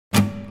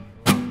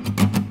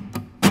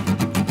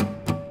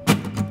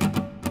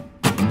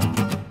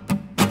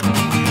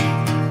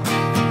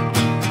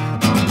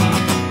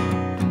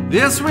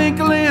This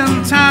wrinkle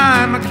in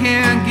time, I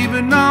can't give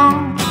it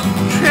no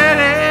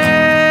credit.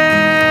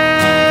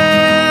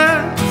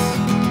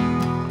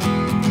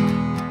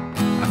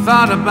 I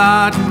thought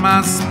about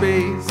my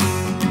space,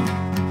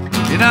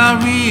 and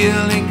I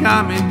really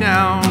got me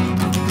down.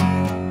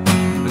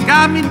 It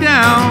got me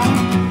down,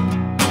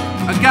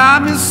 I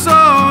got me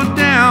so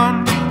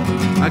down,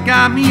 I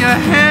got me a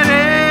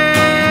headache.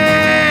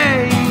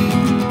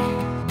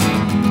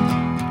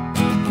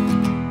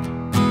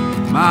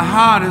 My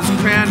heart is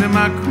crammed in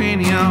my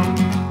cranium,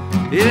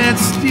 and it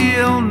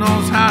still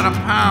knows how to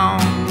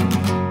pound.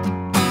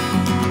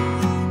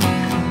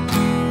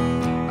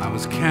 I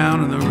was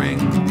counting the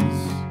rings,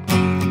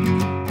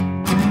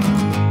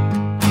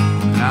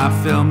 and I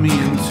fell me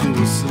into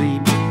a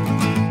sleep.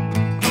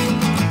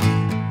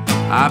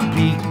 I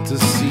peeked to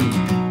see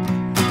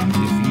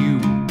if you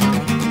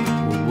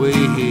were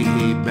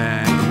way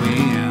back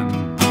when.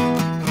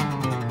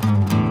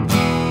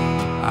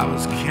 I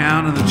was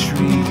counting the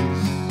trees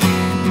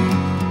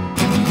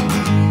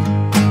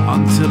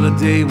until a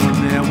day when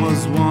there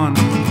was one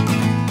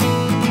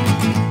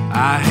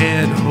I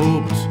had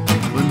hoped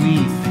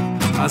beneath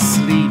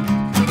asleep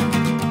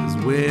is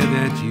where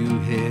that you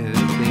had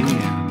been.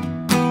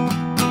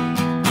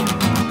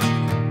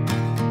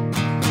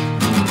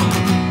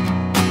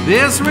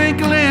 This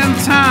wrinkle in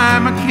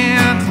time, I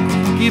can't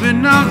give it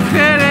no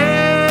credit.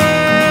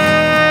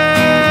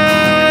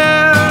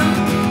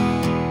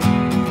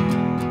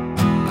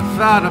 I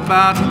thought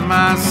about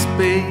my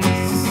space,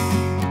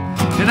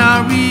 and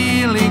I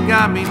really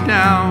got me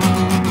down.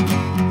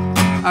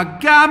 I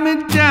got me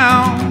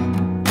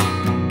down,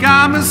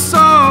 got me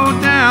so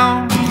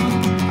down,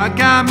 I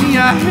got me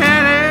a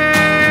headache.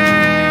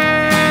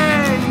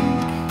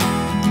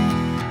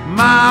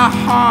 My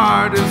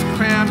heart is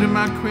crammed in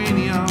my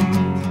cranium,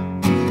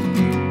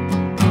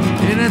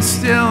 and it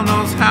still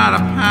knows how to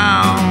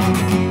pound.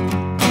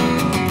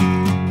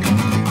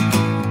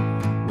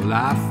 Well,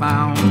 I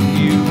found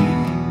you.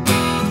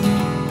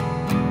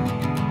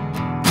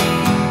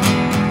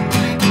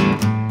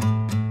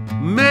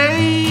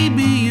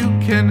 Maybe you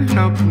can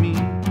help me,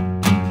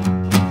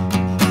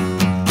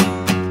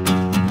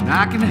 and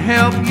I can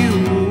help you.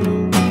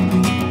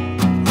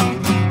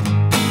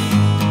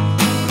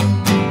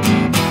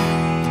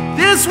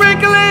 This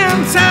wrinkle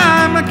in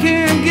time, I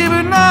can't give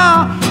it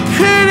no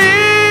credit.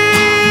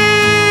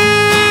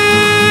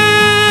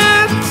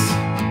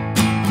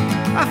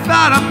 I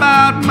thought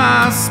about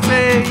my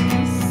space,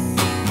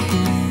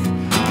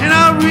 and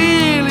I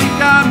really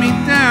got me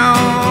down,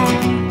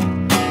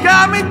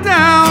 got me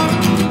down.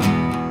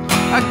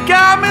 I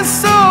got me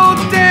so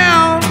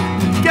down,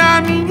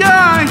 got me a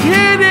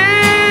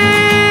headache.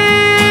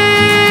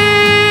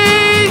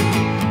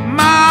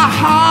 My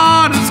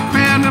heart is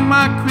crammed in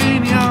my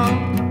cranium,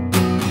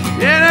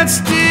 and it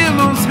still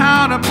knows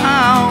how to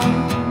pound,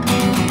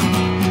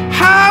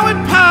 how it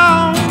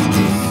pounds.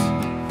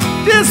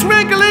 This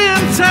wrinkle in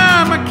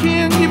time, I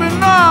can't give it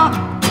no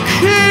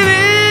credit.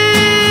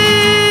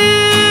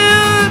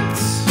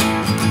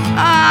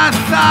 I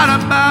thought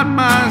about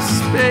my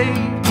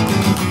space,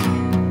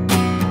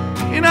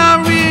 and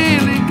I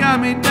really got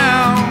me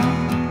down,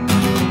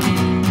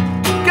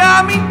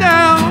 got me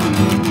down,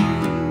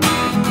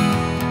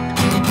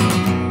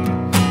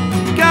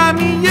 got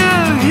me a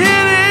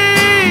headache.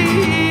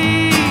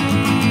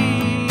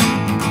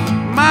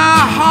 My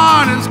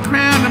heart is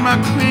crammed in my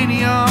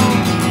cranium,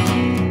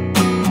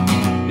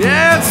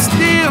 yeah, it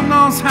still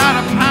knows how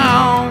to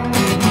pound.